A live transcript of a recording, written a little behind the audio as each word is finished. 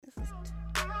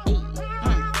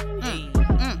Hey,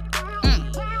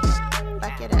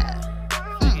 fuck it up.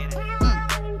 Hey,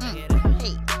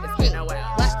 It's been a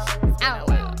while. what? Out.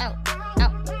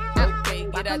 Okay,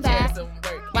 get Welcome out back. there some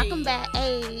work. Welcome back.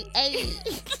 Hey.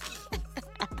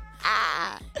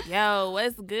 Yo,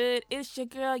 what's good? It's your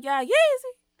girl, y'all.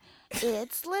 Yeezy.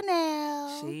 It's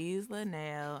Linnell. She's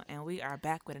Linnell, and we are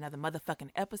back with another motherfucking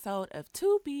episode of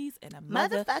Two Bees and a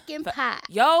Motherfucking pot.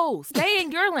 Yo, stay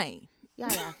in your lane. Yeah.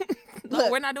 No,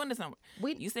 Look, we're not doing this somewhere.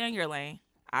 we- You stay in your lane.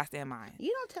 I stay in mine.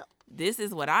 You don't tell. This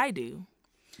is what I do.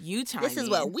 You chime in. This is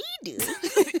what we do.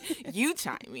 You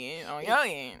chime in on your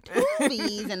end. Two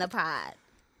bees in a pod.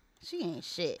 She ain't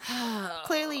shit.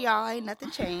 Clearly, y'all ain't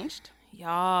nothing changed.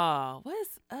 Y'all,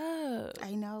 what's up?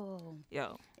 I know.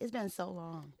 Yo, It's been so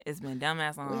long. it's been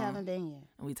dumbass long. We haven't been here.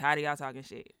 And we tired of y'all talking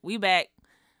shit. We back.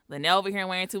 Linnell over here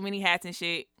wearing too many hats and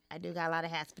shit. I do got a lot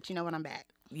of hats, but you know when I'm back.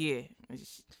 Yeah.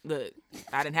 Look,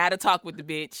 I done had a talk with the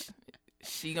bitch.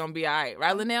 She gonna be all right.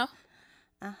 Right, Linnell?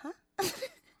 Uh-huh.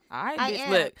 All right, I bitch.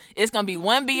 am. Look, it's gonna be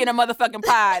one bee in a motherfucking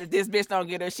pod if this bitch don't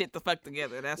get her shit the fuck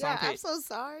together. That's on Yeah, I'm pitch. so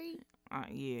sorry.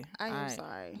 Yeah. I am all right.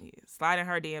 sorry. Yeah. Slide in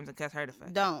her DMs and cuss her the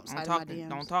fuck. Don't slide in talk my to, DMs.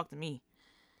 Don't talk to me.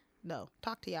 No,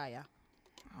 talk to Yaya.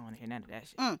 I don't want to hear none of that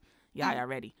shit. Mm. Y'all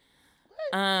ready?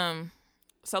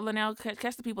 So Linnell,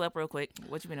 catch the people up real quick.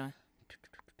 What you been doing?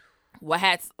 What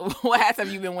hats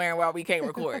have you been wearing while we can't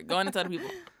record? Go on and tell the people.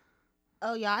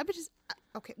 Oh, yeah, I just...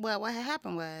 Okay, well, what had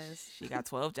happened was... She got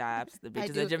 12 jobs. The bitch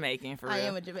is do. a Jamaican, for real. I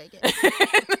am a Jamaican.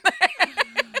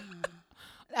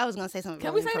 I was going to say something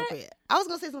Can really we say that? inappropriate. I was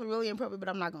going to say something really inappropriate, but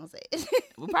I'm not going to say it.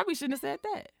 We probably shouldn't have said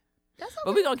that. That's okay.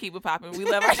 But we gonna keep it popping. We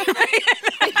love our Jamaican.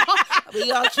 We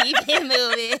gonna keep it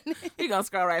moving. We gonna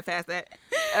scroll right past that.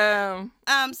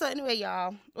 So anyway,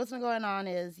 y'all, what's been going on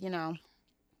is,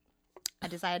 I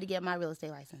decided to get my real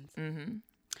estate license. Mm-hmm.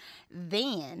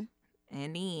 Then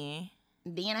And I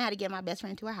had to get my best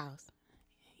friend to a house.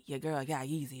 your girl got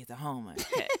Yeezy as a homer.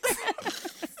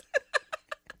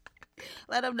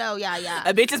 Let them know, yeah.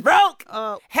 A bitch is broke.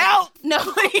 Help! No.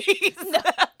 Please.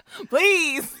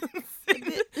 Please.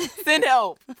 Send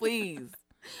help, please.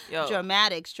 Yo,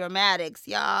 Dramatics,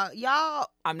 y'all.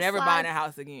 I'm never slide- buying a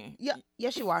house again. Yeah,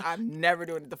 yes, you are. I'm never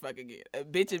doing it the fuck again. A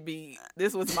bitch would be.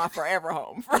 This was my forever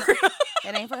home. For real.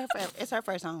 It ain't for her forever. It's her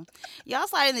first home. Y'all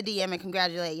slide in the DM and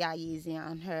congratulate y'all Yeezy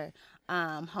on her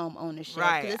home ownership. 'cause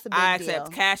Right. It's a big I deal.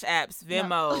 accept Cash Apps,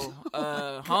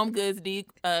 Venmo, Home Goods,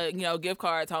 gift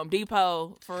cards, Home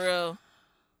Depot, for real.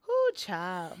 Ooh,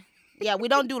 child. Yeah, we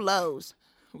don't do Lowe's.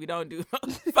 We don't do.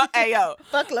 Fuck, hey yo.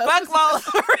 Fuck Lowe's. Fuck Lowe's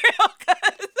for real.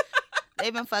 'Cause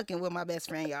They've been fucking with my best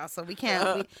friend, y'all. So we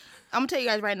can't. I'm gonna tell you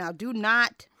guys right now. Do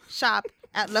not shop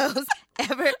at Lowe's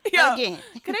ever Yo, again.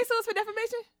 Can they sue us for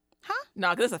defamation? Huh?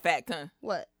 No, because it's a fact, huh?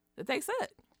 What? That they suck.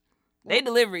 They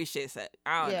delivery shit suck.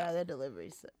 I don't Yeah, know. their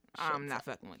deliveries. I'm not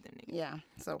fucking with them niggas. Yeah.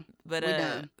 So But we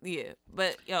done. yeah.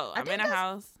 But yo, I'm think in a that's-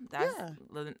 house. That's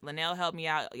yeah. Linnell helped me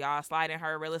out. Y'all slide in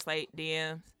her real estate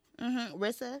DMs.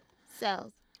 Rissa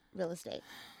sells real estate.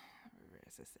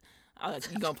 Oh,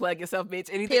 you gonna plug yourself, bitch?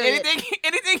 Anything Period.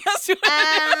 anything else you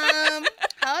want?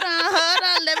 Hold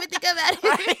on. Let me think about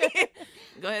it.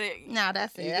 Go ahead. No,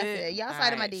 that's it. You That's good? it. Y'all All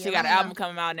slide in my right. DM. She got an Let me album know.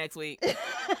 coming out next week.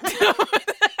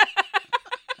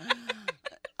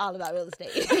 All about real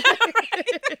estate.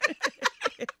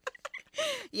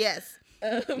 Yes.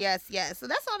 Yes. So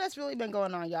that's all that's really been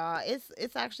going on, y'all.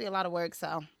 It's actually a lot of work,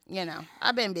 so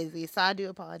I've been busy, so I do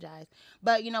apologize.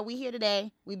 But we here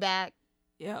today. We back.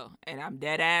 Yo, and I'm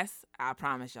dead ass. I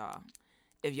promise y'all.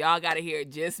 If y'all gotta hear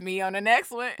just me on the next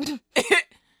one,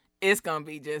 it's gonna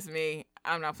be just me.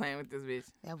 I'm not playing with this bitch.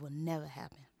 That will never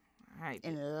happen All right,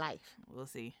 in life. we'll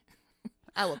see.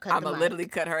 I will cut I'm the gonna mic. literally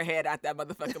cut her head out that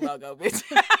motherfucking logo, bitch.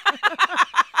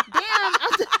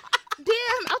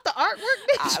 Damn, out the artwork,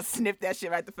 bitch. I'll snip that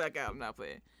shit right the fuck out. I'm not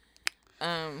playing.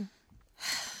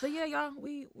 But yeah, y'all,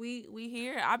 we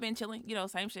here. I've been chilling,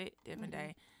 same shit, different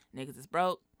day. Niggas is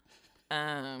broke.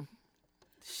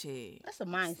 Shit. That's a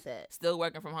mindset. Still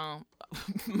working from home.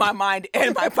 My mind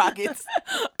and my pockets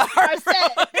Are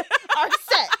set. Are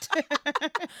set.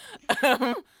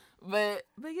 But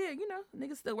yeah,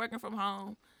 niggas still working from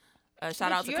home.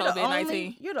 Shout out to You're the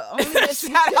COVID-19. You're the only bitch.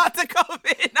 Shout out to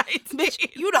COVID-19.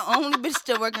 Bitch, you the only bitch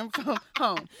still working from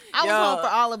home. I was Yo. home for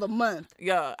all of a month.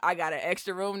 Yo, I got an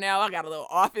extra room now. I got a little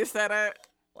office set up.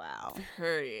 Wow.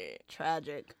 Period.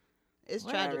 Tragic. It's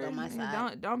tragic Whatever. on my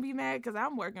side. Don't be mad because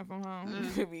I'm working from home.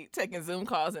 Mm. Be taking Zoom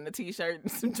calls in a t-shirt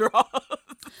and some drawers.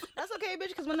 That's okay, bitch,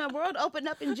 because when the world opened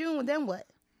up in June, then what?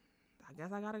 I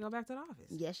guess I gotta go back to the office.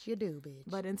 Yes, you do, bitch.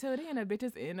 But until then, a bitch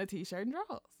is in a t-shirt and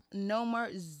drawers. No more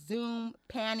Zoom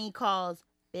panty calls,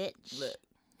 bitch. Look.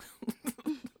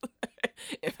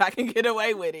 I can get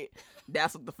away with it,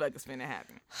 that's what the fuck is finna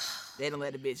happen. They done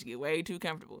let the bitch get way too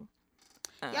comfortable.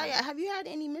 Yeah. Have you had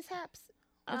any mishaps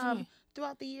What you mean?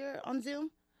 throughout the year on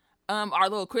Zoom? Our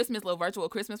little virtual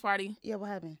Christmas party. Yeah, what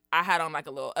happened? I had on like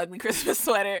a little ugly Christmas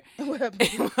sweater What happened?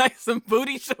 and like some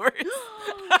booty shorts.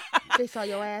 They saw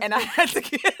your ass. And I had to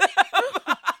get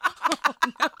up.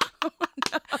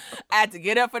 I had to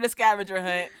get up for the scavenger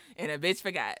hunt, and a bitch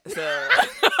forgot. So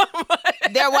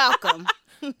They're welcome.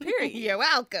 period. You're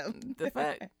welcome. The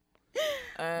fuck.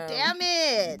 Damn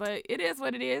it. But it is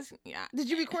what it is. Yeah. Did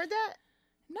you record that?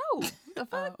 No. The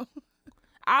fuck. Oh.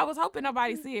 I was hoping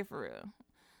nobody see it for real.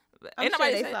 But I'm ain't sure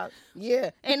nobody they said. saw. Yeah,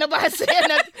 ain't nobody said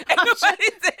nothing. Ain't nobody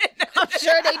said I'm nothing.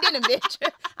 sure they didn't, bitch.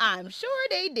 I'm sure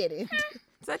they didn't.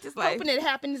 Such is like. Hoping it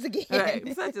happens again.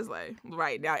 Right. Such is like.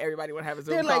 Right now, everybody want to have a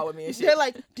Zoom They're call like, with me and shit. they're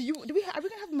like, are we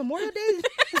gonna have Memorial Day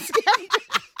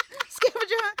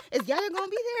scavenger hunt? Is Yaya gonna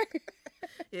be there?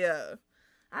 Yeah.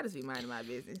 I just be minding my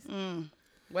business.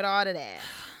 With all of that.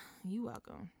 You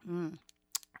welcome. Mm.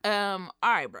 All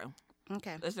right, bro.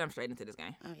 Okay. Let's jump straight into this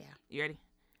game. Oh yeah. You ready?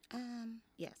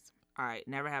 Yes. All right.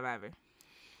 Never have I ever.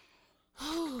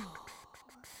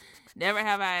 Never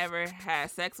have I ever had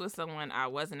sex with someone I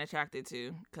wasn't attracted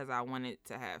to because I wanted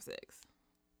to have sex.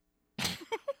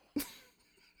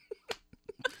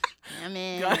 I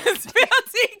mean, Gonna spill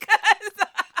tea, cuz.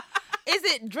 is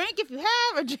it drink if you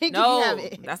have or drink No, if you have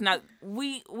it? that's not.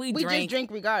 We We drink, just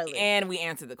drink regardless. and we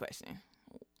answer the question.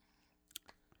 What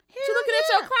Hell you looking at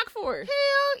your clock for?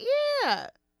 Hell yeah.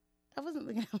 I wasn't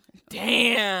looking at my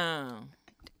Damn.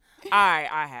 All right,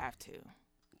 I have to.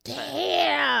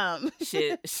 Damn.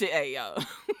 Shit, hey, yo.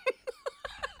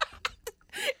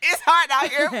 It's hard out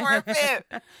here for a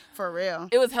fifth. For real.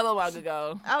 It was hella long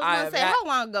ago. I was going to say, how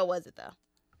long ago was it,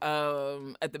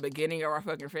 though? At the beginning of our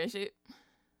fucking friendship.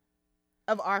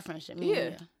 Of our friendship.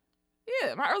 Yeah.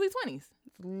 Yeah, my early 20s. It's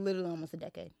literally almost a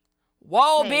decade.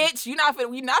 Whoa, Hey. bitch.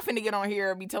 We not finna get on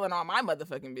here and be telling all my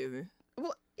motherfucking business.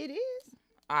 Well, it is.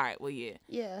 All right, well, yeah.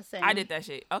 Yeah, same. I did that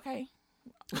shit. Okay.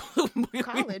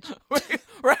 College.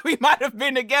 We might have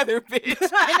been together, bitch.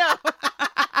 I know.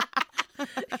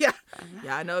 Yeah.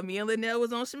 Y'all know me and Linnell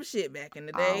was on some shit back in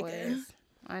the day. Always.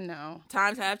 I know.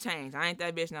 Times have changed. I ain't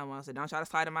that bitch no more, so don't try to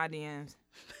slide in my DMs.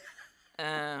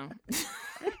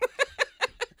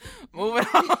 Moving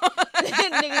on.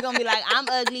 Nigga gonna be like, I'm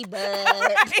ugly, but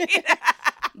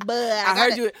I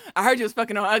heard you was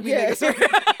fucking on ugly niggas.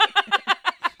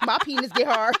 My penis get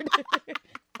hard.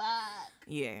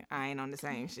 Yeah, I ain't on the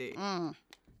same shit. Mm.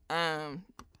 All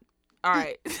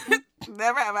right.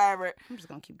 Never have I ever I'm just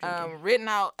gonna keep drinking. written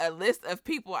out a list of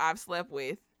people I've slept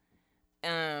with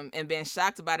and been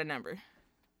shocked by the number.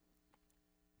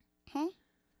 Huh?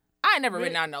 I ain't never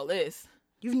written out no list.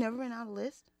 You've never written out a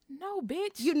list? No,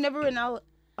 bitch. You've never written out.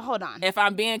 Hold on. If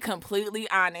I'm being completely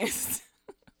honest,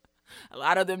 a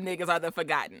lot of them niggas are the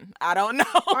forgotten. I don't know.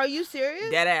 Are you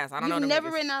serious? Dead ass. I don't know. You've them never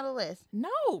niggas. written out a list. No,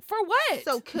 for what?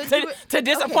 So could to, you? to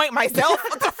disappoint myself?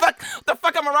 What the fuck? What the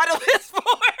fuck? I'm gonna write a list for?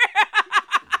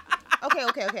 Okay.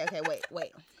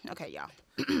 Wait. Okay, y'all.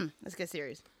 Let's get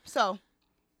serious. So,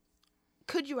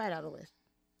 could you write out a list?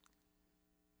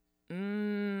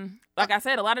 Like I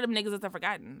said, a lot of them niggas is the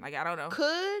forgotten. Like I don't know.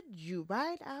 Could you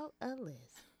write out a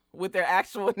list With their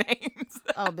actual names.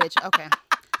 Oh, bitch. Okay.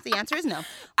 The answer is no.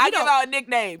 I give out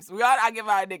nicknames. I give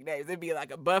out nicknames. It'd be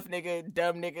like a buff nigga,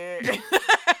 dumb nigga.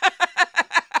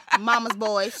 Mama's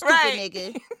boy, stupid Right.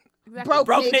 nigga, Exactly.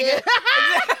 broke nigga.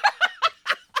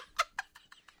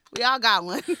 We all got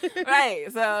one. Right.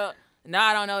 So no,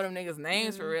 I don't know them niggas'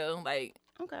 names for real. Like,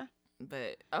 Okay.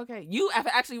 but okay. You have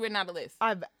actually written out a list.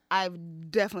 I've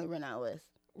definitely written out a list.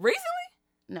 Recently?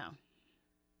 No.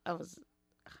 I was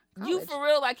You college. for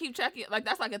real like keep checking like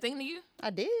that's like a thing to you? I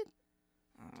did.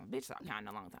 Bitch, I'm counting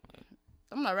a long time ago.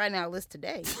 I'm not writing out a list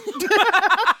today.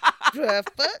 Fuck.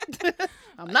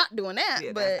 I'm not doing that.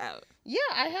 Yeah, but that's out. yeah,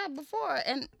 I have before.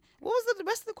 And what was the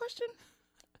rest of the question?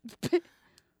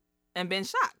 And been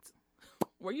shocked.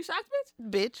 Were you shocked, bitch?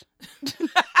 Bitch.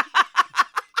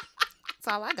 That's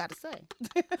all I gotta say.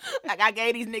 Like I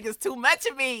gave these niggas too much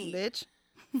of me. Bitch.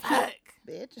 Fuck.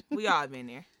 Bitch. We all been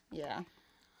there. Yeah.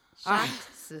 Ah.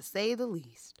 Shocked to say the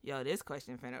least. Yo, this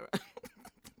question finna.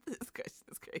 This question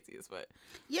is crazy as fuck.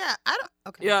 Yeah, I don't.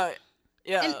 Okay.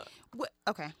 Yeah. And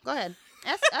okay, go ahead.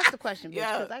 Ask the question, bitch.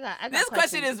 Yeah. Because I got This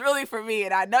question is really for me,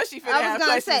 and I know she finna I was have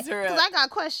gonna say questions for because her. I got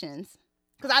questions.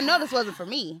 Because I know this wasn't for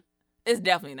me. It's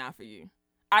definitely not for you.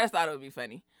 I just thought it would be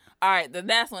funny. All right, the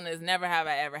last one is never have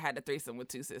I ever had a threesome with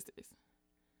two sisters.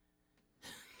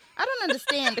 I don't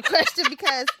understand the question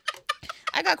because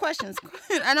I got questions.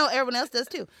 I know everyone else does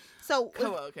too. So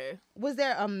Come on, okay. was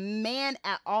there a man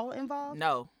at all involved?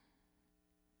 No.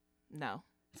 No.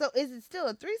 So is it still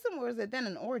a threesome or is it then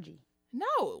an orgy?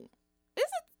 No.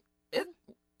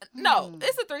 No,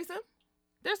 it's a threesome.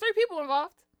 There's 3 people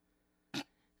involved.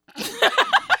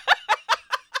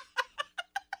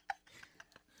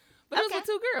 But it was with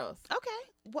 2 girls. Okay.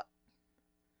 What?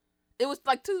 It was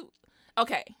like 2.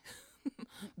 Okay.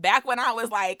 Back when I was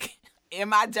like in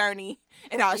my journey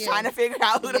and I was trying to figure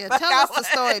out who the fuck tell I us was. the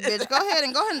story, bitch. Go ahead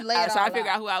and lay it I out. was trying to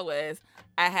figure out who I was.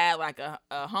 I had like a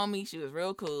homie. She was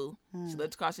real cool. She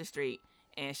lived across the street,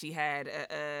 and she had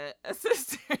a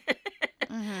sister.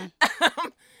 Mm-hmm.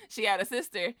 She had a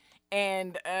sister,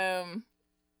 and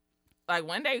like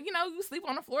one day, you know, you sleep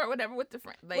on the floor or whatever with the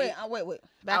friend. Wait.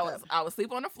 Back up. I was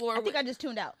sleep on the floor. I think I just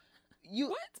tuned out.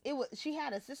 What? It was. She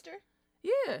had a sister.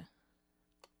 Yeah.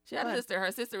 She had a sister.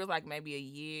 Her sister was like maybe a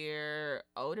year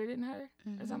older than her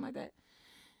or something like that.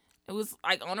 It was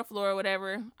like on the floor or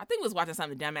whatever. I think we was watching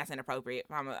something dumbass inappropriate.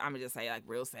 I'm gonna just say like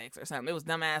real sex or something. It was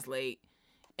dumbass late.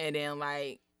 And then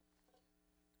like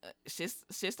shit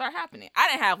started happening. I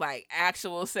didn't have like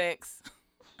actual sex.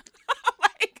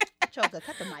 Choka,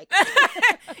 cut the mic.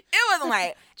 It wasn't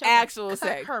like Choka, actual cut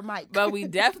sex. her mic. But we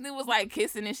definitely was like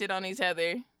kissing and shit on each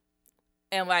other.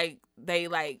 And like they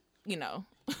like, you know,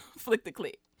 flick the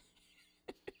clit.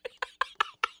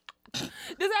 Does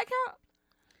that count?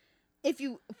 If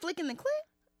you flicking the clit?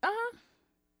 Uh-huh.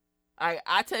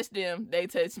 I touched them, they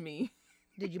touched me.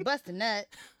 Did you bust a nut?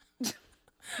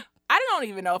 I don't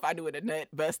even know if I knew what a nut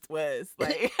bust was.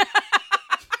 Like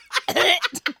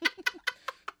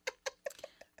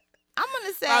I'm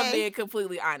gonna say I'm being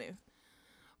completely honest.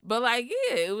 But like,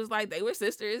 yeah, it was like they were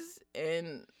sisters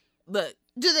and look.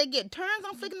 Do they get turns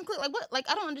on flicking the clit? Like what? Like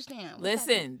I don't understand. What's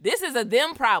Listen, this is a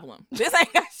them problem. This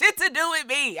ain't got shit to do with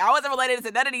me. I wasn't related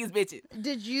to none of these bitches.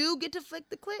 Did you get to flick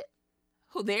the clit?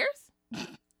 Who, theirs?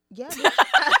 Yeah,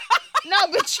 bitch. No,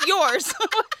 bitch, yours.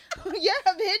 Yeah,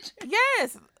 bitch.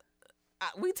 Yes.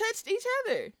 We touched each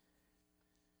other.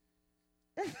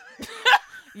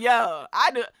 Yo,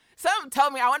 I do. Something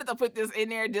told me I wanted to put this in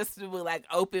there just to be like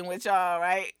open with y'all,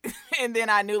 right? And then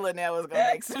I knew Linnell was gonna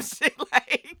make some shit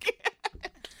like.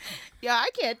 Yeah, I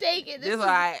can't take it. This is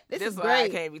why I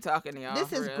great. can't be talking to y'all.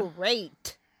 This is real. great.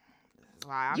 This is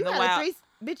why I'm You the had wild. a threesome,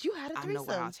 bitch. You had a I'm threesome.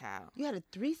 the wild child. You had a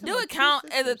threesome. Do with it 2 count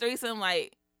as a sisters. threesome?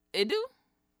 Like it do?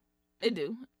 It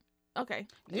do. Okay.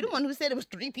 You're the one who said it was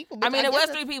 3 people. Bitch. I mean, it was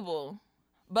guess 3 people,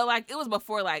 but like it was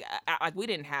before like like we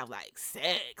didn't have like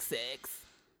sex.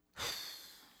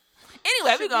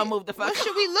 Anyway, we're gonna move the fuck. Well,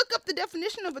 should we look up the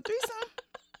definition of a threesome?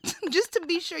 Just to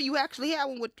be sure you actually had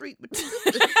one with 2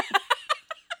 sisters.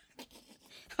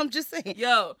 I'm just saying.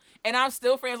 Yo, and I'm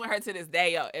still friends with her to this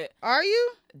day, yo. Are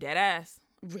you? Dead ass.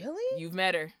 Really? You've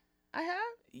met her. I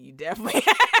have? You definitely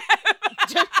have.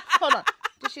 Hold on.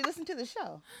 Did she listen to the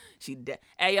show?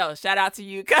 Hey, yo, shout out to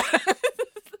you.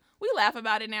 We laugh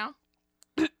about it now.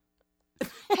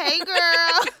 Hey,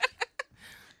 girl.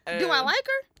 Do I like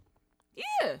her?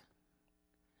 Yeah.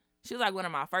 She was like one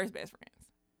of my first best friends.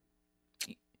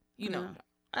 You know. No,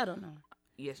 I don't know.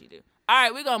 Yes, you do. All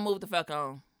right, we're going to move the fuck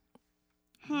on.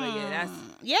 But yeah, that's...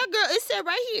 Yeah, girl, it said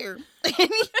right here.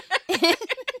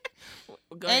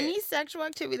 Go ahead. Any sexual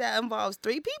activity that involves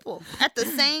 3 people at the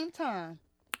same time.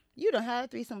 You done had a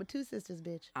threesome with 2 sisters,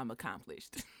 bitch. I'm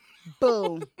accomplished.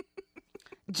 Boom.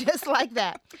 Just like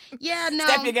that. Yeah, no.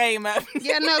 Step your game up.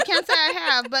 Yeah, no, can't say I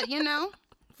have, but you know,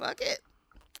 fuck it.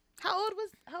 How old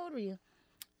were you?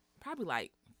 Probably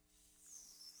like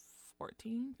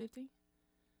 14, 15.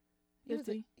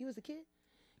 15. You was a kid?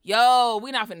 Yo,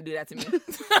 we not finna do that to me. We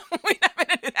not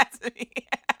finna do that to me.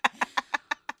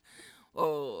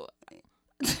 Oh,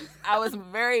 I was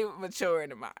very mature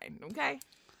in the mind. Okay.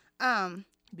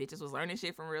 Bitches was learning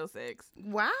shit from real sex.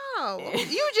 Wow. You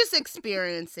were just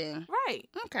experiencing. Right.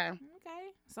 Okay.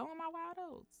 Okay. So am my wild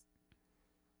oats.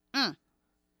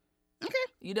 Okay.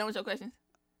 You done with your questions?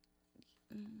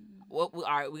 Well, all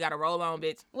right. We got to roll on,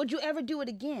 bitch. Would you ever do it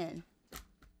again?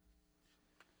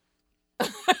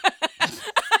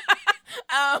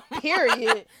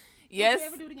 Period. Yes. Would you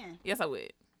ever do it again? Yes, I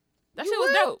would. That You shit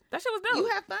was would? dope. That shit was dope. You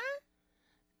have fun?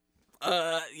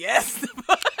 Yes.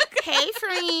 Hey,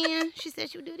 friend. She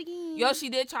said she would do it again. Yo, she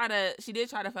did try to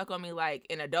fuck on me like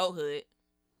in adulthood.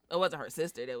 It wasn't her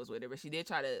sister that was with her, but she did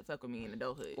try to fuck with me in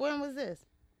adulthood. When was this?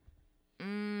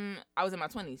 I was in my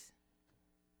 20s.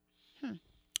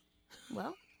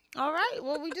 Well, all right.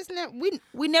 Well,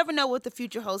 we never know what the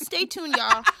future holds. Stay tuned,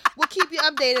 y'all. We'll keep you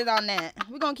updated on that.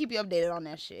 We're gonna keep you updated on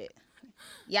that shit.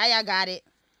 Yeah, y'all got it.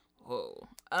 Whoa.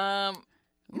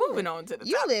 Moving on to the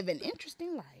You top. live an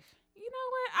interesting life. You know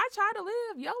what? I try to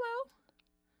live YOLO.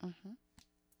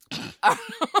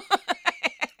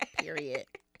 Period.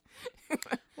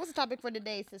 What's the topic for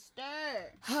today, sister?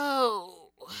 Oh,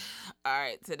 all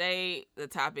right. Today the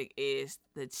topic is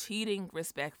the cheating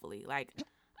respectfully. Like,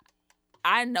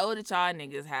 I know that y'all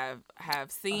niggas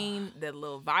have seen the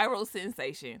little viral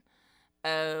sensation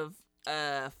of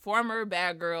former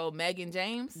bad girl Megan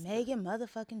James. Megan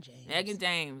motherfucking James. Megan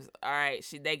James. All right.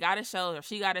 She got a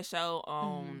show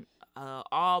on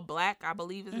All Black, I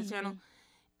believe is the channel.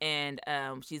 And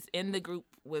she's in the group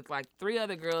with like 3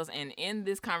 other girls, and in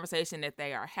this conversation that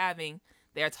they are having,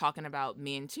 they're talking about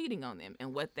men cheating on them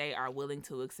and what they are willing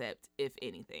to accept, if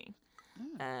anything.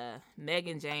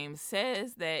 Megan James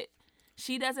says that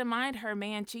she doesn't mind her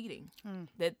man cheating,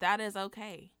 that is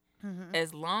okay,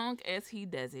 as long as he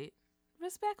does it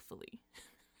respectfully.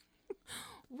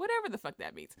 Whatever the fuck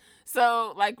that means.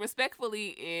 So, like, respectfully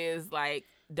is like,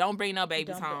 don't bring no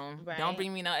babies home. Right. Don't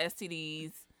bring me no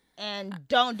STDs. And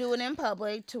don't do it in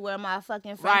public to where my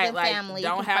fucking friends and family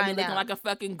don't can have find me looking out. like a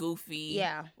fucking goofy.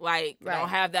 Yeah. Like, don't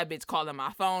have that bitch calling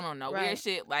my phone on no weird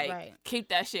shit. Like, keep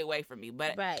that shit away from me.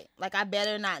 But like, I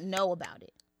better not know about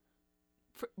it.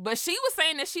 But she was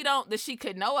saying that she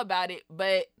could know about it,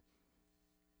 but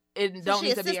it don't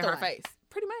need to be in her face.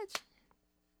 Pretty much.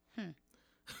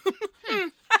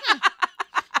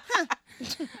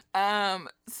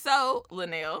 So,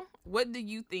 Linnell, what do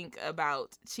you think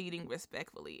about cheating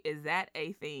respectfully? Is that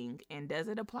a thing, and does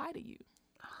it apply to you?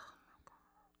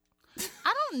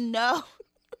 I don't know.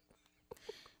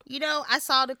 You know, I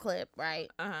saw the clip, right?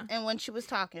 Uh-huh. And when she was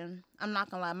talking, I'm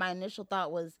not gonna lie, my initial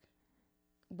thought was,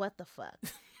 what the fuck?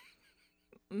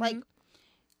 Like,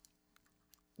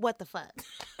 what the fuck?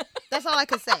 That's all I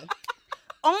could say.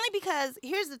 Only because,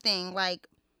 here's the thing, like,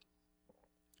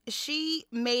 she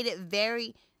made it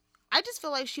very, I just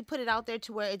feel like she put it out there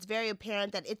to where it's very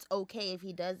apparent that it's okay if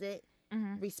he does it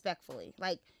respectfully.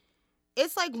 Like,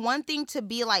 it's like one thing to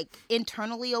be like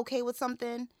internally okay with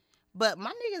something, but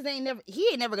my niggas he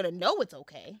ain't never gonna know it's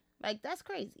okay. Like, that's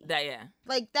crazy.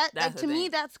 Like, like, to me,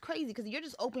 that's crazy because you're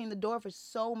just opening the door for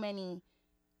so many,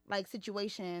 like,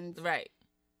 situations. Right.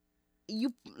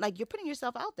 You're putting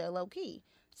yourself out there low key.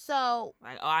 So,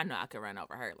 like, oh, I know I could run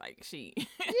over her. Like, she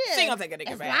gonna take a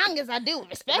nigga back. As long as I do it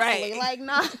respectfully. Like,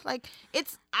 no, like,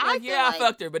 it's, I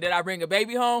fucked her, but did I bring a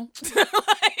baby home?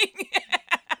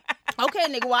 Okay,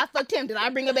 nigga, well, I fucked him. Did I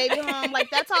bring a baby home? Like,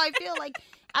 that's how I feel. Like,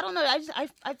 I don't know.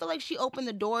 I feel like she opened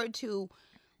the door to,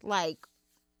 like,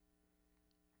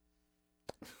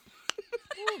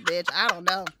 oh, bitch, I don't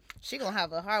know. She gonna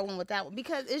have a hard one with that one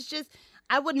because it's just,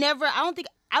 I would never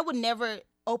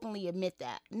openly admit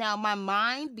that. Now, my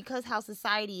mind, because how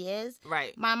society is,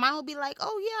 my mind will be like,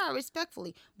 oh yeah,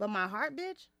 respectfully. But my heart,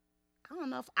 bitch, I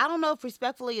don't know if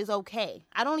respectfully is okay.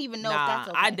 I don't even know if that's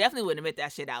okay. I definitely wouldn't admit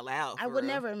that shit out loud. I would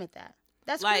never admit that.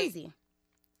 That's crazy.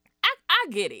 I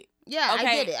get it. Yeah, okay.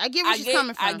 I get it. I get where she's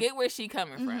coming from. I get where she's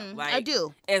coming from. Like, I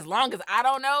do. As long as I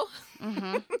don't know,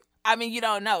 I mean, you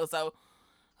don't know. So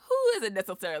who is it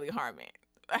necessarily harming?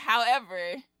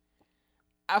 However,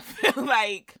 I feel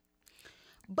like.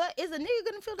 But is a nigga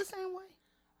gonna feel the same way?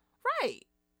 Right.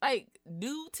 Like,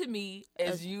 do to me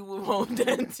as you would want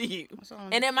done to you.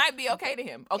 And it might be okay to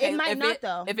him. Okay, it might not,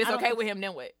 though. If it's okay with him,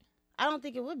 then what? I don't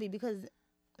think it would be because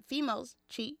females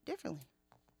cheat differently.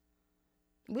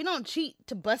 We don't cheat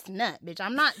to bust a nut, bitch.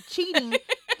 I'm not cheating.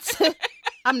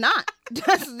 I'm not.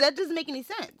 That doesn't make any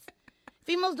sense.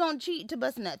 Females don't cheat to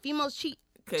bust a nut. Females cheat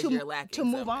to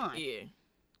move on. Yeah.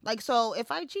 Like, so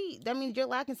if I cheat, that means you're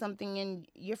lacking something and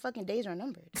your fucking days are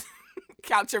numbered.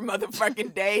 Count your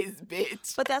motherfucking days,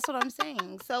 bitch. But that's what I'm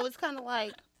saying. So it's kind of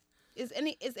like, is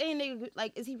any nigga,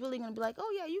 like, is he really going to be like,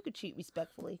 oh yeah, you could cheat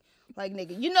respectfully? Like,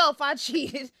 nigga, you know if I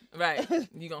cheated. Right.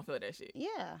 You going to feel that shit.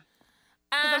 Yeah.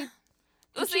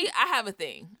 Well, see, I have a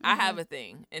thing. I have a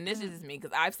thing. And this is just me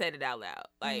because I've said it out loud.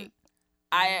 Like,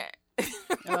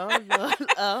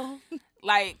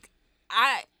 like,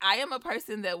 I am a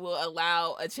person that will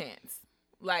allow a chance.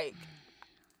 Like,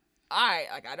 all right,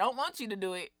 like, I don't want you to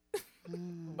do it,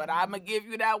 but I'm going to give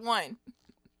you that one.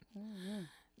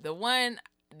 The one,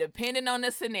 depending on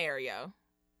the scenario,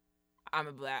 I'm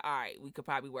going to be like, all right, we could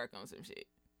probably work on some shit,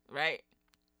 right?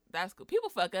 That's cool. People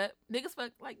fuck up. Niggas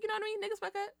fuck, like, you know what I mean? Niggas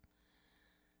fuck up.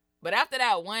 But after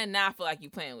that one, now I feel like you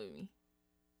playing with me.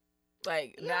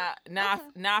 Like, now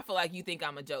I feel like you think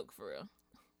I'm a joke for real.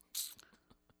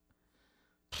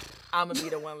 I'm going to be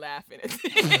the one laughing at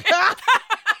it.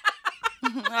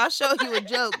 I'll show you a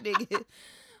joke, nigga.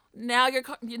 Now your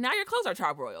clothes are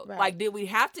charbroiled. Right. Like, did we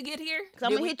have to get here? Because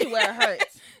I'm going to hit you where it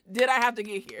hurts. Did I have to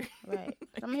get here? Right.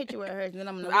 I'm going to hit you where it hurts, and then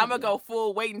I'm going to go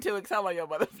full wait until excel on your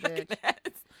motherfucking ass.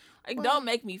 Like, don't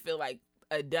make me feel like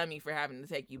a dummy for having to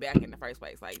take you back in the first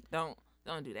place. Like, don't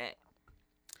do that.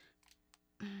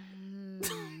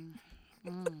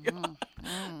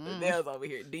 Kale's over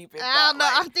here deep in I don't know.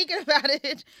 thought. I'm thinking about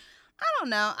it. I don't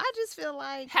know. I just feel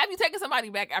like. Have you taken somebody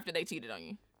back after they cheated on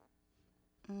you?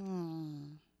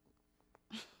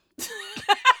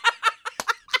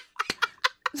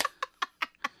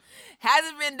 Has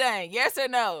it been done? Yes or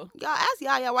no? Y'all ask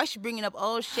Yaya why she bringing up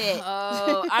old shit.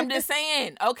 Oh, I'm just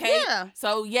saying. Okay. Yeah.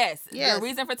 So yes, Yes. the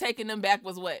reason for taking them back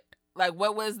was what? Like,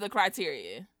 what was the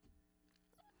criteria?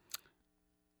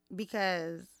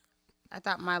 Because I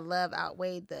thought my love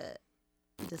outweighed the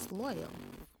disloyal.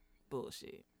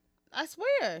 Bullshit. I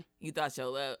swear. You thought your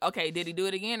love. Okay, did he do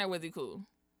it again or was he cool?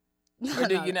 No, Or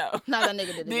do you know? No, that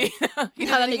nigga did it again. He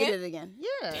No, that did it nigga again? did it again.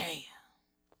 Yeah. Damn.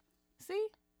 See?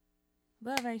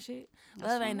 Love ain't shit. That's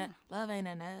Love ain't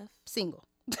enough. Single.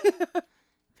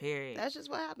 Period. That's just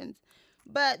what happens.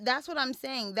 But that's what I'm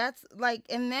saying. That's like,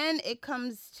 and then it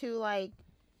comes to like,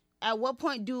 at what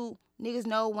point do niggas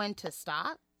know when to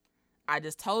stop? I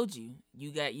just told you.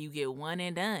 You get one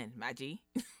and done, my G.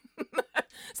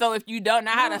 So if you don't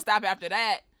know how to stop after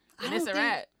that, then it's a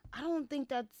wrap. I don't think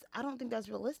that's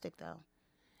realistic though.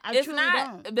 I It's truly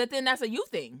not. don't. But then that's a you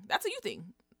thing. That's a you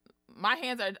thing. My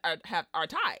hands are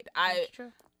tied. That's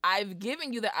true. I've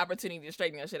given you the opportunity to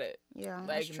straighten your shit up. Yeah, Like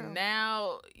that's true.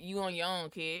 now you on your own,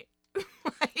 kid.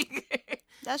 Like,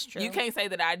 That's true. you can't say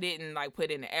that I didn't like put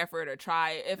in the effort or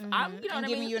try. If I'm, you know and what I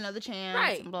giving mean, you another chance,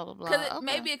 right? and blah blah blah. Because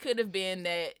maybe it could have been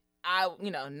that I,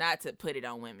 not to put it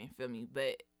on women, feel me,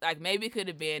 but like maybe it could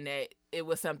have been that it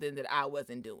was something that I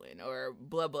wasn't doing or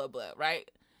blah blah blah, right?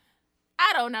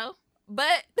 I don't know,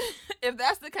 but if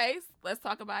that's the case, let's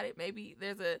talk about it. Maybe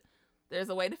there's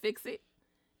a way to fix it,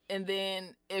 and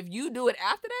then if you do it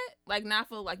after that, like not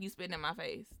feel like you spitting in my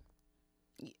face.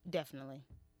 Definitely.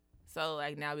 So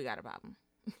like now we got a problem.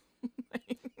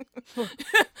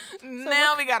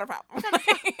 Now we got a problem.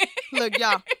 Look,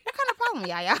 y'all, what kind of problem,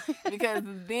 Yaya? Because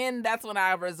then that's when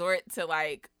I resort to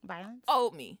like Violence?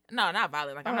 hold me. No, not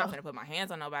violent. Like I'm not gonna put my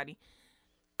hands on nobody.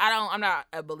 I'm not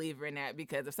a believer in that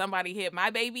because if somebody hit my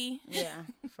baby, Yeah,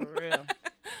 for real.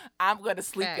 I'm gonna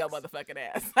sleep your Facts. motherfucking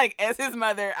ass. Like as his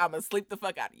mother, I'm gonna sleep the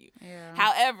fuck out of you. Yeah.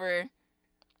 However,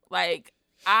 like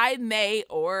I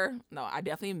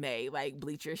definitely may like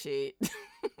bleach your shit.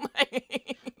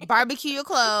 Like, Barbecue your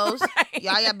clothes. right.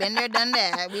 Yaya been there, done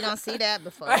that. We don't see that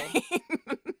before. Right.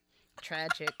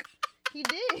 Tragic. He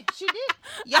did. She did.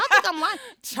 Y'all think I'm lying?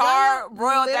 Char Yaya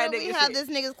broiled that literally nigga had shit.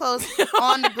 this nigga's clothes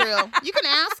on the grill. You can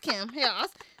ask him. Here,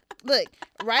 look,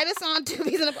 write us on to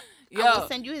these. I will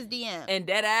send you his DM. And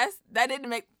dead ass, that didn't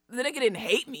make the nigga didn't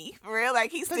hate me for real.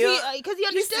 Like he still Because he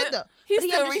understood though. He But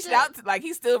still understood. reached out to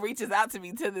he still reaches out to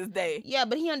me to this day. Yeah,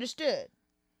 but he understood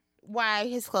why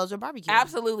his clothes are barbecue.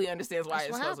 Absolutely understands why That's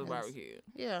his what clothes was happens. barbecue.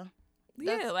 Yeah.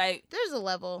 Yeah, like There's a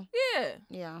level. yeah.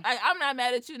 Yeah. I'm not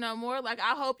mad at you no more. Like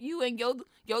I hope you and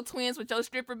your twins with your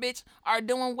stripper bitch are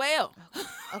doing well.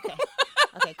 Okay.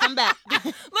 Okay, come back.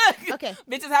 Look, Okay.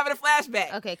 bitch is having a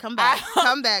flashback. Okay, come back.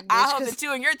 Come back, bitch. I hope 'cause- that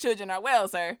you and your children are well,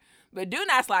 sir. But do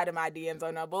not slide in my DMs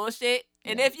on no bullshit.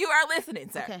 And if you are listening,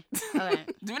 sir, Okay. All right.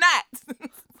 do not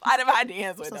slide in my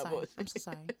DMs I'm with so no sorry. bullshit. I'm so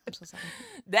sorry. I'm so sorry.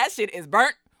 That shit is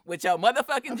burnt with your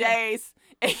motherfucking J's.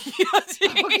 And your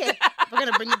Okay. We're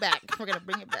gonna bring it back. We're gonna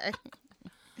bring it back.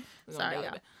 We're gonna Sorry, dial y'all.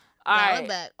 it back. All Dial right. it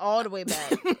back. All the way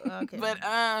back. Okay. But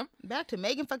back to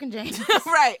Megan fucking James.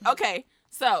 right. Okay.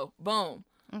 So boom.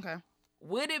 Okay.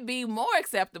 Would it be more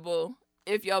acceptable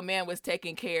if your man was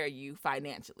taking care of you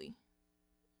financially?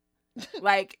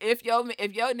 Like if your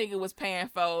nigga was paying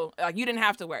for, like, you didn't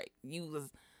have to work. You was,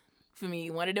 for me,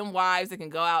 one of them wives that can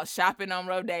go out shopping on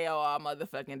Rodeo all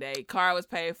motherfucking day. Car was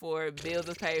paid for, bills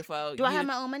was paid for. Do I have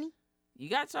my own money? You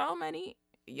got your own money,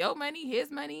 your money,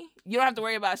 his money. You don't have to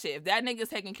worry about shit. If that nigga's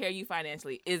taking care of you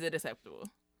financially, is it acceptable?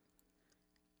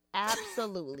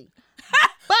 Absolutely.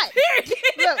 But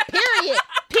look,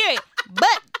 period.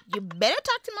 But you better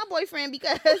talk to my boyfriend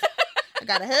because I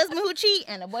got a husband who cheat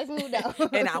and a boyfriend who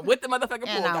don't. And I'm with the motherfucking pool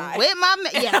and guy. I'm with my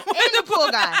and the pool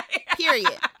guy.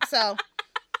 Period. So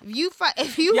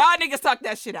if you y'all niggas talk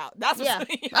that shit out. That's yeah,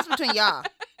 between that's between y'all.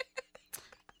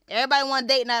 Everybody want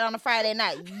date night on a Friday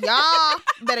night. Y'all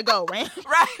better go, right?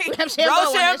 Right. Ram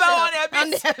Roll Shambo on that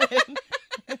I'm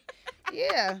bitch.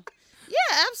 Yeah.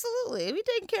 Yeah, absolutely. If he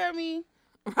taking care of me,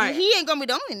 Right. he ain't gonna be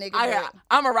the only nigga.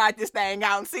 I'm gonna ride this thing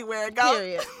out and see where it goes.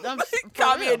 Period.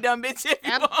 Call me a dumb bitch if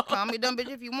you want. Call me a dumb bitch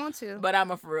if you want to. But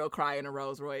I'm a for real cry in a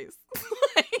Rolls Royce.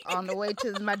 On the way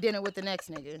to my dinner with the next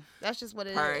nigga. That's just what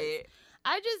it is. Right.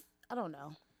 I don't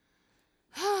know.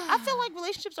 I feel like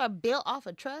relationships are built off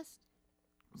of trust,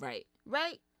 Right.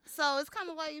 right? So it's kind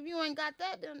of like if you ain't got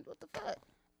that, then what the fuck?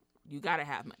 you gotta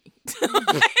have money.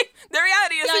 Like, the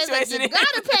reality of the situation you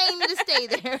gotta pay me to stay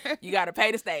there. You gotta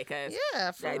pay to stay, cuz.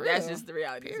 Yeah, for real. That's just the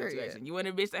reality of the situation. You want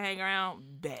a bitch to hang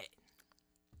around? Bet.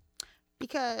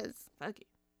 Because fuck it.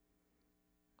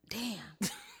 Damn.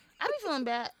 I be feeling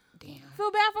bad. Damn.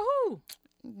 Feel bad for who?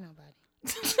 Nobody.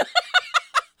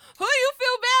 Who you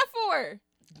feel bad for?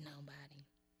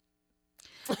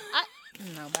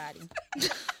 Nobody.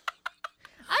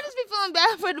 I just be feeling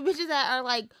bad for the bitches that are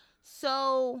like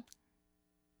so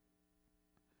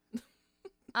spit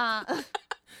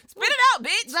it out,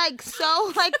 bitch. Like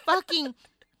so like fucking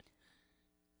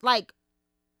like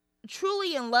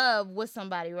truly in love with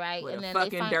somebody, right? With and a then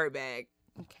fucking dirtbag.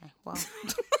 Okay, well.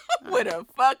 With a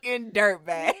fucking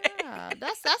dirtbag. Yeah,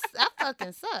 that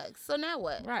fucking sucks. So now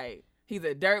what? Right. He's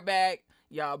a dirtbag.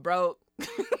 Y'all broke.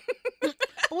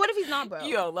 But what if he's not broke?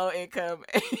 You on low income.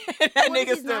 That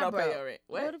nigga still don't pay your rent.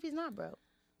 What if he's not broke?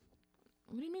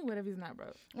 What do you mean, what if he's not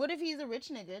broke? What if he's a rich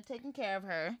nigga taking care of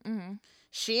her? Mm-hmm.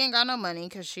 She ain't got no money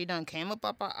because she done came up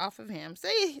off of him. Say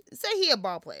he a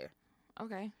ball player.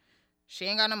 Okay. She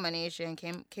ain't got no money. She done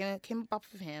came up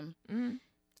off of him. Mm-hmm.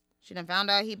 She done found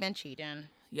out he been cheating.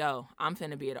 Yo, I'm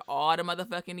finna be at all the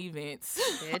motherfucking events.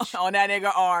 Bitch. On that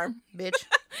nigga arm. Bitch.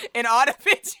 In all the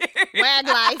pictures. Wag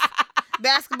life.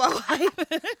 Basketball life.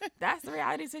 That's the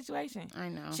reality situation. I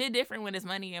know. Shit different when there's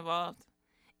money involved.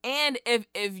 And if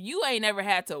you ain't never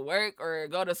had to work or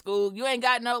go to school, you ain't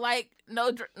got no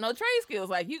trade skills.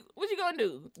 Like, what you gonna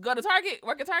do? Go to Target?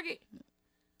 Work at Target?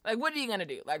 Like, what are you gonna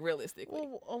do? Like, realistically.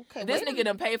 Well, okay. This nigga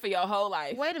done paid for your whole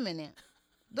life. Wait a minute.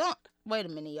 Wait a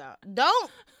minute, y'all.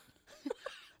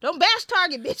 Don't bash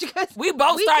Target, bitch. Cause we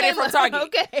both started from Target.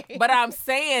 Okay. But I'm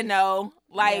saying, though,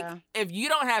 like, if you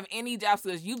don't have any job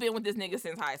skills, you've been with this nigga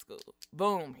since high school.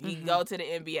 Boom. He go to the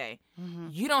NBA. Mm-hmm.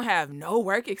 You don't have no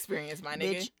work experience, my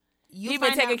nigga. Bitch, he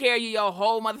been taking care of you your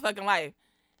whole motherfucking life.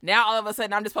 Now, all of a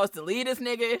sudden, I'm just supposed to leave this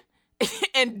nigga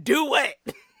and do what?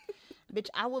 Bitch,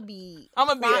 I would be I'm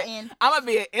gonna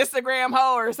be an Instagram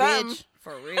hoe or something. Bitch,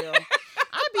 for real.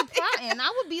 I'd be plotting.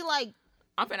 I would be like,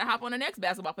 I'm finna hop on the next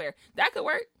basketball player. That could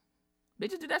work.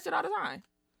 Bitches do that shit all the time.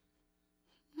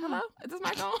 Hello? Is this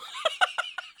mic on?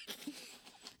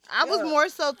 I was more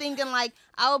so thinking like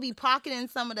I would be pocketing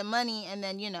some of the money and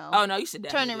then, Oh, no, you should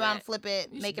definitely turn it around, flip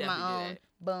it, you make it my own. That.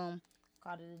 Boom.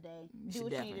 Call it a day. Do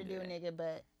what you need to do, nigga,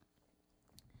 but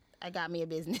I got me a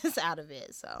business out of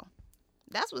it, so.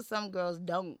 That's what some girls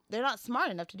don't. They're not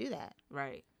smart enough to do that.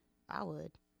 Right. I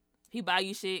would. He buy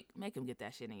you shit, make him get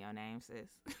that shit in your name,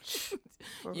 sis.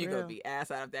 You gonna be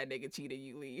ass out if that nigga cheated,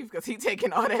 you leave, because he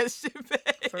taking all that shit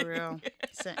back. For real.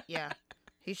 Yeah.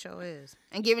 He sure is.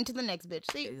 And giving to the next bitch.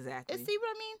 See? Exactly. See what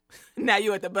I mean? Now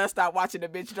you at the bus stop watching the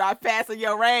bitch drive past in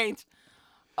your range.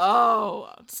 Oh.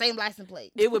 Same license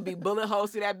plate. It would be bullet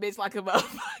holes through that bitch like a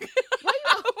motherfucker.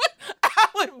 I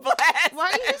would blast.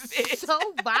 Why are you bitch. so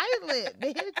violent,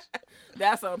 bitch?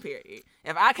 That's on period.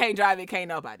 If I can't drive it, can't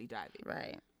nobody drive it.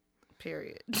 Right.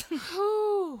 Period.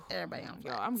 Everybody on flats.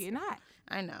 Yo, I'm getting hot.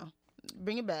 I know.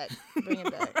 Bring it back. Bring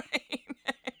it back. Right.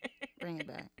 Bring it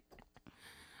back.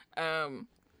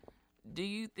 Do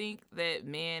you think that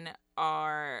men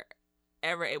are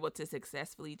ever able to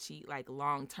successfully cheat, like,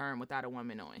 long term without a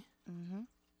woman knowing? Mm-hmm.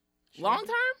 Sure. Long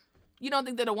term? You don't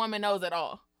think that a woman knows at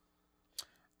all?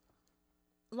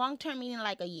 Long term meaning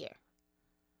like a year.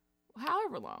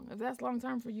 However long. If that's long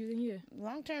term for you, then yeah.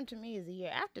 Long term to me is a year.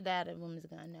 After that, a woman's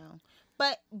gonna know.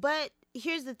 But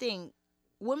here's the thing,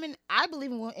 I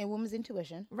believe in women's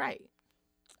intuition. Right.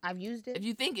 I've used it. If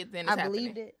you think it, then it's happening.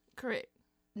 Believed it. Correct.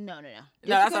 No. No,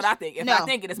 that's what I think. If I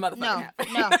think it, it's motherfucking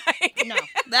happening. No.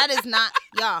 That is not,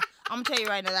 y'all. I'm gonna tell you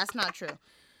right now, that's not true.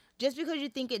 Just because you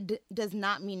think it does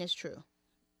not mean it's true.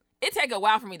 It take a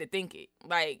while for me to think it.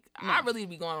 Like, I really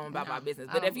be going on about my business.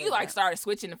 But if you start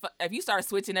switching, if you start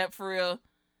switching up for real,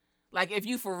 like if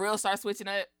you for real start switching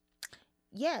up,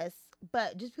 yes.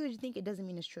 But just because you think it doesn't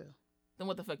mean it's true. Then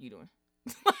what the fuck you doing?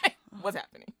 Like, what's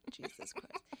happening? Jesus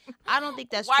Christ. I don't think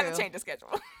that's true. Why change the schedule?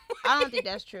 I don't think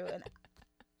that's true.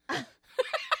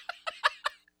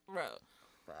 Bro,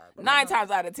 9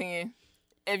 times out of 10,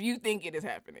 if you think it is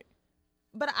happening.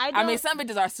 But I mean, some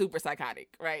bitches are super psychotic,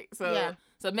 right? So, yeah.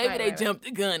 So maybe they jumped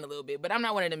the gun a little bit, but I'm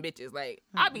not one of them bitches. Like,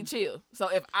 I'll be chill. So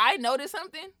if I notice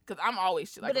something, because I'm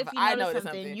always chill. Like, but if you notice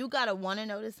something, you gotta want to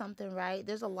notice something, right?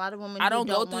 There's a lot of women who don't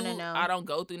want to know. I don't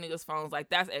go through niggas' phones. Like,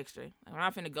 that's extra. I'm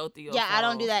not finna go through your phone. I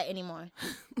don't do that anymore.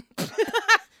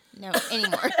 No,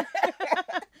 anymore.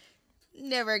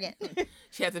 Never again.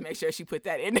 She had to make sure she put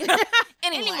that in there.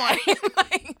 Anymore.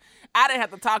 Like, I didn't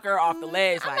have to talk her off the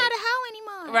ledge. I'm like, not a hoe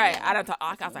anymore. Right.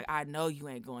 I was like, I know you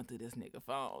ain't going through this nigga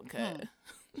phone, cuz.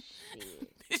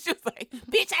 She was like,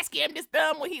 bitch, I scared his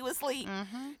thumb when he was asleep.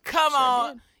 Mm-hmm. Come Sure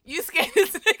on. did. You scared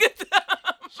this nigga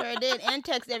thumb. Sure did. And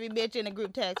text every bitch in a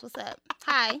group text. What's up?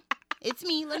 Hi, it's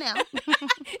me, Linnell.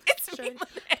 It's Sure. me.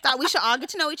 Thought we should all get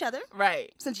to know each other.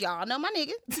 Right. Since y'all know my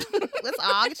nigga. Let's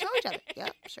all get to know each other.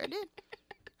 Yep, sure did.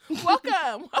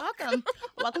 Welcome. Welcome.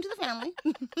 Welcome to the family.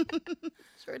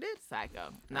 Sure did. Psycho.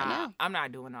 I Nah, know. I'm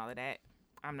not doing all of that.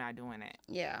 I'm not doing that.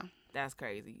 Yeah. That's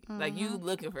crazy. Like, you Mm-hmm.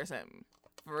 looking for something.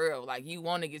 For real. Like, you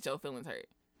want to get your feelings hurt.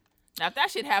 Now, if that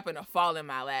shit happened to fall in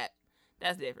my lap,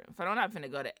 that's different. But I'm not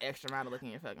finna go the extra mile to look in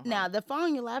your fucking phone. Now, the fall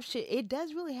in your lap shit, it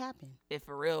does really happen. It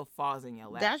for real falls in your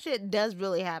lap. That shit does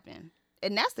really happen.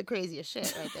 And that's the craziest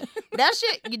shit right there. That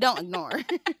shit you don't ignore.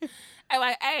 Hey,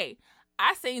 like, hey,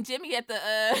 I seen Jimmy at the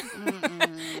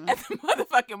Mm-mm. at the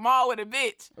motherfucking mall with a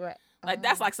bitch. Right. Like,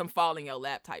 that's like some fall in your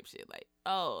lap type shit. Like,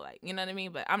 oh, like, you know what I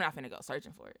mean? But I'm not finna go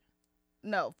searching for it.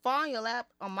 No, fall in your lap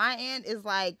on my end is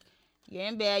like you're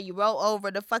in bed, you roll over,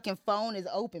 the fucking phone is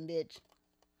open, bitch.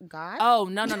 God? Oh,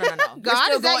 no.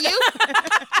 God, is that you?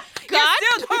 God?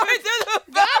 You're still going to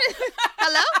the God?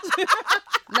 Hello?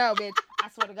 No, bitch. I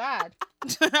swear to God.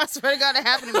 I swear to God it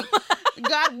happened to me.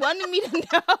 God wanted me to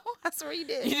know. I swear he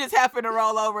did. You just happened to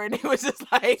roll over and it was just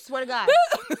I like, swear to God.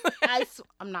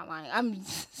 I'm not lying. I'm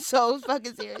so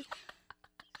fucking serious.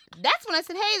 That's when I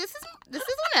said, hey, this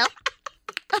is Linnell.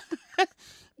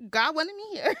 God wanted me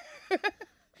here.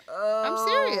 I'm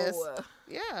serious.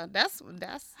 Yeah, that's.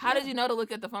 How did you know to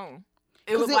look at the phone?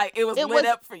 It 'Cause was like, it was lit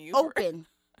up for you. Open.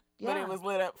 But Yeah. it was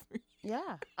lit up for you.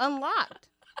 Yeah. Unlocked.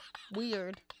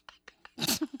 Weird.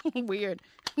 Weird.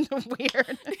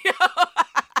 Weird.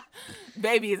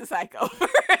 Baby is a psycho.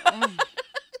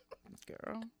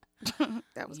 Girl.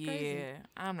 That was crazy. Yeah,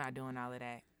 I'm not doing all of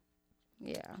that.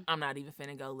 Yeah. I'm not even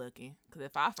finna go looking. Because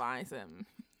if I find something,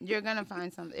 You're going to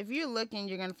find something. If you're looking,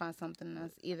 you're going to find something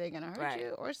that's either going to hurt Right. you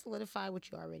or solidify what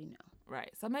you already know.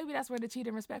 right. So maybe that's where the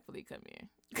cheating respectfully come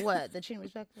in. What? The cheating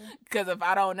respectfully? Because if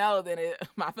I don't know, then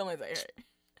my feelings ain't hurt.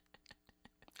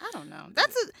 I don't know.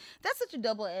 That's such a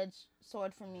double-edged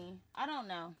sword for me. I don't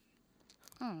know.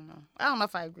 I don't know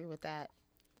if I agree with that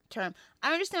term.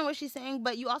 I understand what she's saying,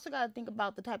 but you also got to think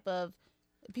about the type of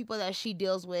people that she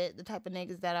deals with, the type of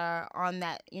niggas that are on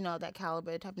that, that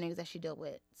caliber, the type of niggas that she dealt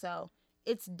with. So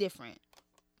it's different.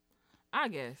 I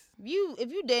guess. If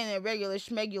you dating a regular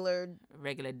schmegular,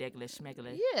 Regular, degular,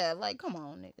 schmegular. yeah, like come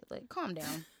on, nigga, like calm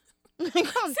down.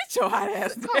 Sit your hot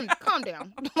ass down. calm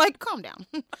down. Like calm down.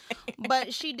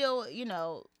 But she deal,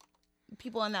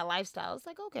 people in that lifestyle. It's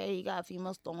like, okay, you got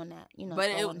females throwing that,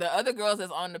 But the other girls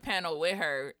that's on the panel with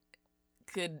her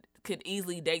could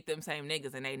easily date them same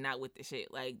niggas and they not with the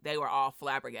shit. Like, they were all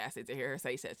flabbergasted to hear her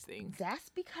say such things. That's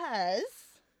because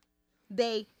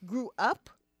they grew up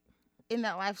in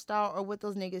that lifestyle or with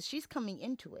those niggas. She's coming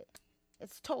into it.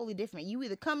 It's totally different. You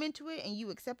either come into it and you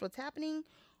accept what's happening,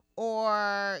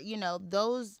 or a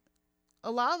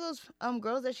lot of those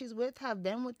girls that she's with have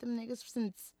been with them niggas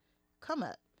since come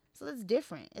up. So that's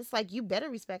different. It's like, you better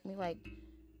respect me. Like,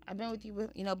 I've been with you,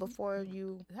 before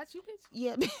you. Is that you, bitch?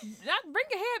 Yeah. Bring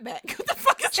your head back. What the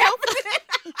fuck is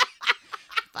happening?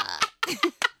 Fuck.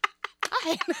 I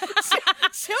hate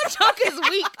it. Your joke is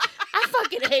weak. I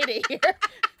fucking hate it here.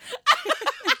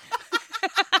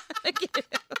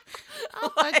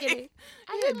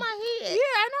 I hit my head.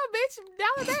 Yeah, I know, bitch.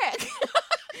 Down the back.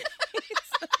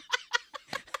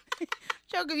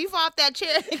 Joke, if you fall off that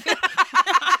chair,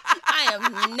 I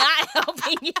am not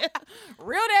helping you.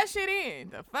 Reel that shit in.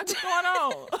 The fuck is going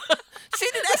on? She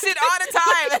do that shit all the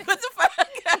time. Like, what the fuck?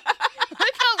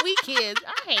 Look how weak he is.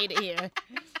 I hate it here.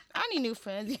 I need new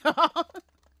friends, y'all.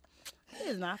 It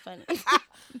is not funny.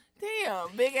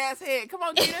 Damn, big ass head. Come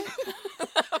on, Gina.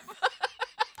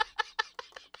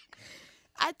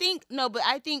 I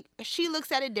think she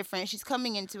looks at it different. She's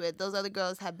coming into it. Those other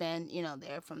girls have been,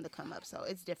 there from the come up, so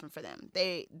it's different for them.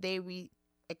 They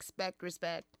expect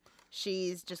respect.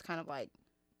 She's just kind of like,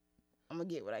 I'm gonna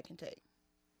get what I can take.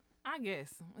 I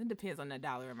guess it depends on the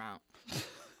dollar amount.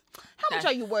 How much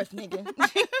are you worth, nigga?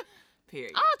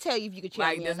 Period. I'll tell you if you could cheat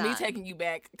Like, me or does not. me taking you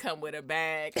back come with a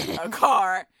bag, a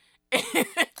car,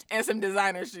 and some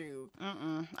designer shoes?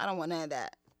 I don't want none of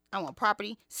that. I want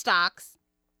property, stocks,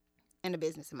 and a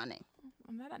business in my name.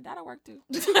 That'll work too.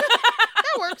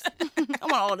 That works. I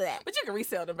want all of that. But you can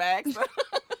resell the bags.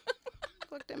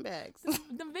 Fuck them bags.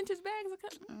 Them vintage bags are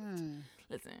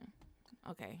Listen,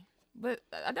 okay. But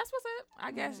that's what's up.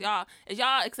 I guess y'all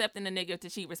accepting the nigga to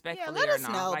cheat respectfully let or us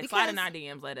not? know, Like, slide in because our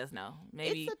DMs, let us know.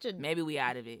 Maybe it's maybe we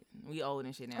out of it. We old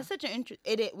and shit now. It's such an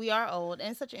we are old,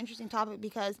 and it's such an interesting topic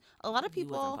because a lot of You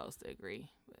people wasn't supposed to agree,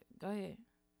 but go ahead.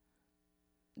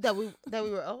 that we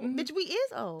were old. Mhm. Bitch, we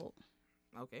is old.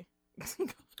 Okay.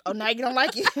 Oh, now you don't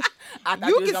like it. I thought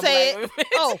You was can gonna say blame it. me.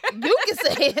 Oh, you can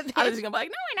say it. I was Bitch. just gonna be like,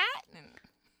 no, we're not.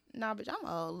 Nah, bitch, I'm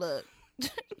old. Look,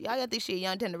 y'all got this shit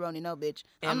young tenderoni. No, bitch.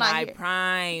 In I'm not my here.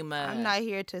 prime. I'm not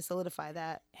here to solidify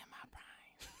that. In my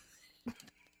prime.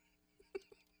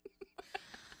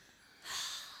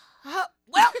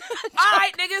 Well, all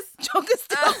right, niggas. Joke is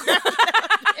still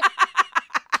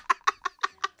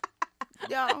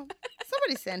Y'all,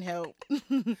 somebody send help.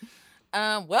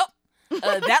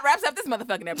 That wraps up this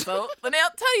motherfucking episode. Linnell,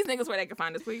 tell these niggas where they can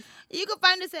find us, please. You can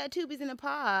find us at Two Bees in a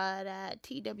Pod at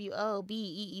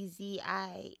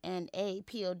TWOBEEZINAPOD on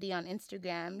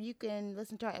Instagram. You can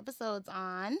listen to our episodes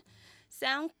on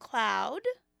SoundCloud. What's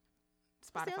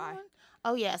the other Spotify one?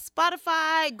 Oh, yeah.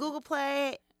 Spotify, Google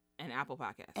Play, and Apple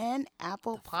Podcasts. and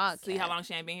Apple Podcasts. See how long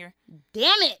she ain't been here?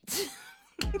 Damn it.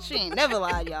 She ain't never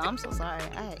lied, y'all. I'm so sorry.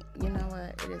 You know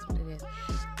what? It is what it is.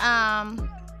 I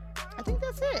think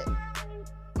that's it.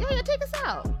 Yeah, take us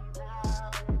out.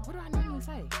 What do I normally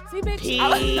say? See, bitch?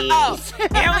 Peace.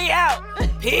 And we out.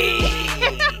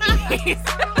 Peace.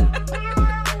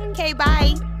 Okay,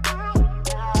 bye.